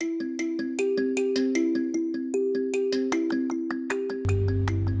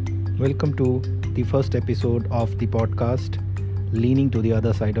Welcome to the first episode of the podcast Leaning to the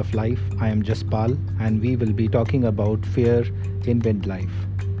Other Side of Life. I am Jaspal and we will be talking about fear in midlife.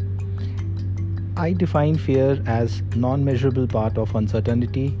 I define fear as non-measurable part of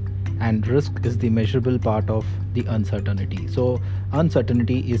uncertainty and risk is the measurable part of the uncertainty. So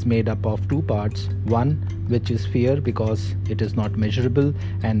uncertainty is made up of two parts. One, which is fear because it is not measurable,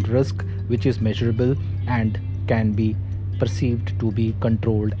 and risk, which is measurable and can be perceived to be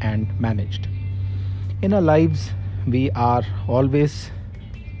controlled and managed. In our lives, we are always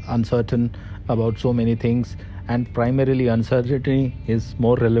uncertain about so many things, and primarily uncertainty is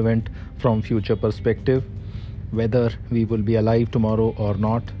more relevant from future perspective, whether we will be alive tomorrow or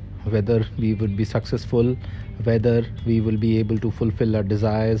not, whether we will be successful, whether we will be able to fulfill our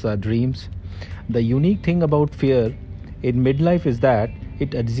desires, our dreams. The unique thing about fear in midlife is that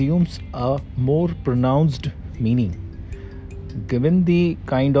it assumes a more pronounced meaning. Given the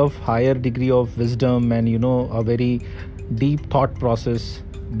kind of higher degree of wisdom and a very deep thought process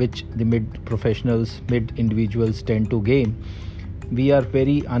which the mid professionals, mid individuals tend to gain, we are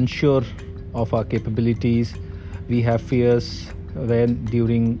very unsure of our capabilities. We have fears when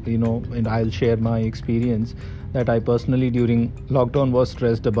during and I'll share my experience that I personally during lockdown was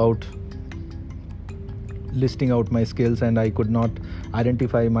stressed about listing out my skills, and I could not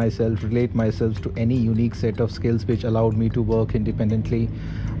identify myself, relate myself to any unique set of skills which allowed me to work independently.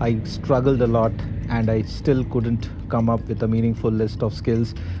 I struggled a lot and I still couldn't come up with a meaningful list of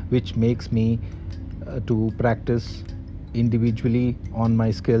skills which makes me to practice individually on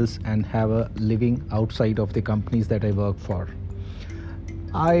my skills and have a living outside of the companies that I work for.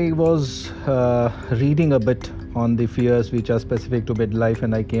 I was reading a bit on the fears which are specific to midlife,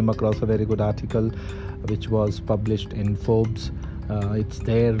 and I came across a very good article which was published in Forbes. It's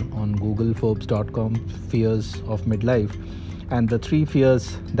there on Google, Forbes.com, fears of midlife. And the three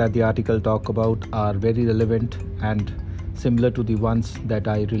fears that the article talk about are very relevant and similar to the ones that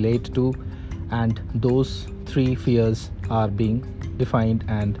I relate to. And those three fears are being defined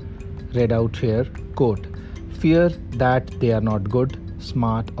and read out here. Quote, fear that they are not good,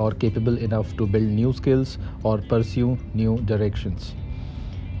 smart, or capable enough to build new skills or pursue new directions.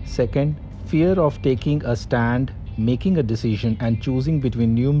 Second, fear of taking a stand, making a decision, and choosing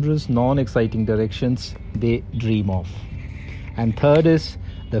between numerous non-exciting directions they dream of. And third is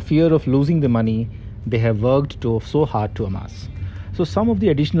the fear of losing the money they have worked so hard to amass. So some of the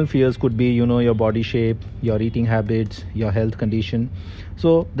additional fears could be, your body shape, your eating habits, your health condition.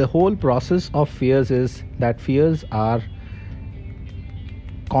 So the whole process of fears is that fears are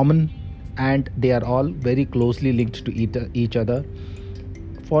common and they are all very closely linked to each other.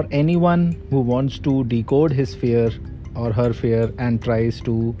 For anyone who wants to decode his fear or her fear and tries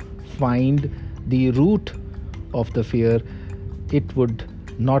to find the root of the fear, it would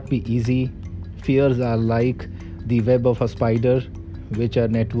not be easy. Fears are like the web of a spider, which are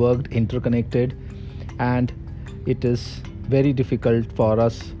networked, interconnected, and it is very difficult for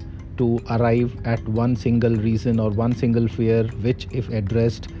us to arrive at one single reason or one single fear, which if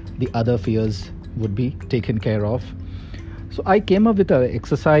addressed, the other fears would be taken care of. So I came up with an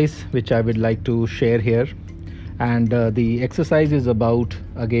exercise which I would like to share here, and the exercise is about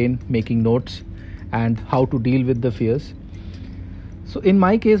again making notes and how to deal with the fears. So in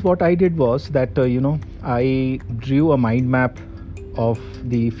my case, what I did was that I drew a mind map of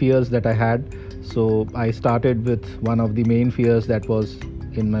the fears that I had. So I started with one of the main fears that was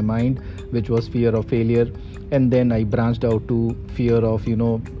in my mind, which was fear of failure, and then I branched out to fear of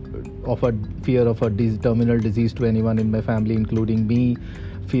a terminal disease to anyone in my family, including me,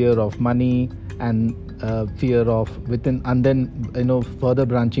 fear of money, and fear of within, and then further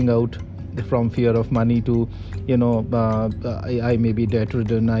branching out from fear of money to I may be debt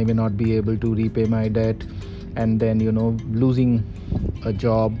ridden, I may not be able to repay my debt, and then losing a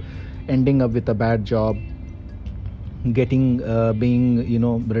job, ending up with a bad job, getting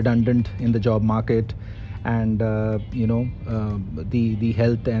being redundant in the job market, and the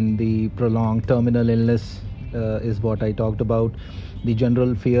health and the prolonged terminal illness is what I talked about. The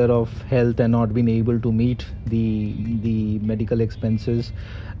general fear of health and not being able to meet the medical expenses,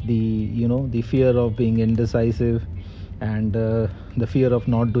 the fear of being indecisive, and the fear of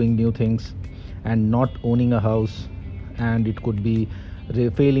not doing new things, and not owning a house, and it could be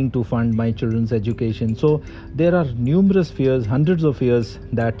failing to fund my children's education. So there are numerous fears, hundreds of fears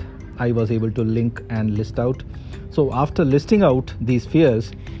that I was able to link and list out. So after listing out these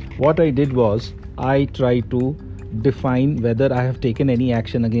fears, what I did was I tried to define whether I have taken any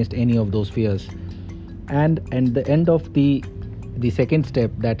action against any of those fears. And at the end of the second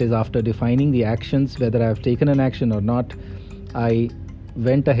step, that is after defining the actions, whether I have taken an action or not, I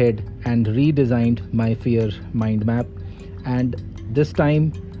went ahead and redesigned my fear mind map, and this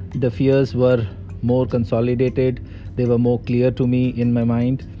time the fears were more consolidated, they were more clear to me in my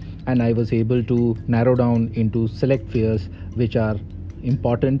mind, and I was able to narrow down into select fears which are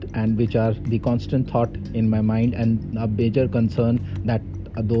important and which are the constant thought in my mind and a major concern that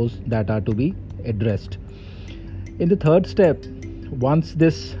are those that are to be addressed. In the third step, once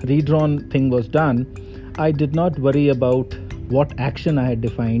this redrawn thing was done, I did not worry about what action I had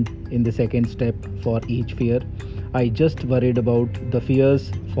defined in the second step for each fear. I just worried about the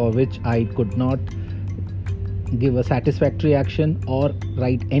fears for which I could not give a satisfactory action or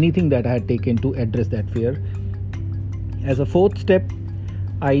write anything that I had taken to address that fear. As a fourth step,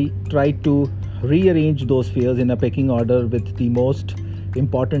 I tried to rearrange those fears in a pecking order, with the most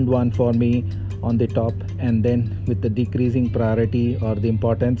important one for me on the top, and then with the decreasing priority or the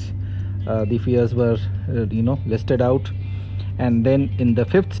importance, the fears were listed out. And then in the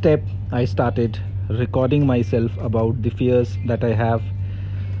fifth step, I started recording myself about the fears that I have,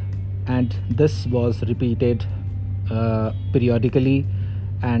 and this was repeated periodically,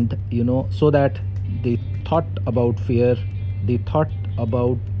 and so that the thought about fear, the thought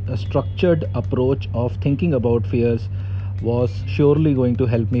about a structured approach of thinking about fears was surely going to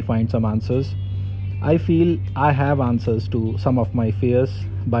help me find some answers. I feel I have answers to some of my fears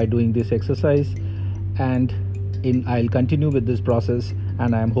by doing this exercise, and I'll continue with this process,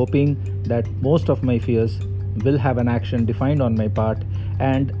 and I am hoping that most of my fears will have an action defined on my part,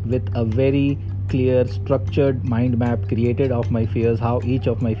 and with a very clear structured mind map created of my fears, how each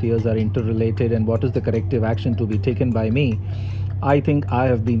of my fears are interrelated and what is the corrective action to be taken by me. I think I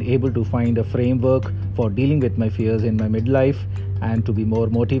have been able to find a framework for dealing with my fears in my midlife and to be more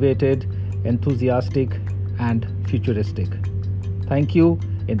motivated, enthusiastic, and futuristic. Thank you.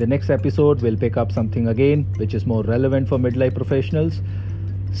 In the next episode, we'll pick up something again which is more relevant for midlife professionals.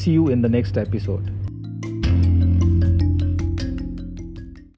 See you in the next episode.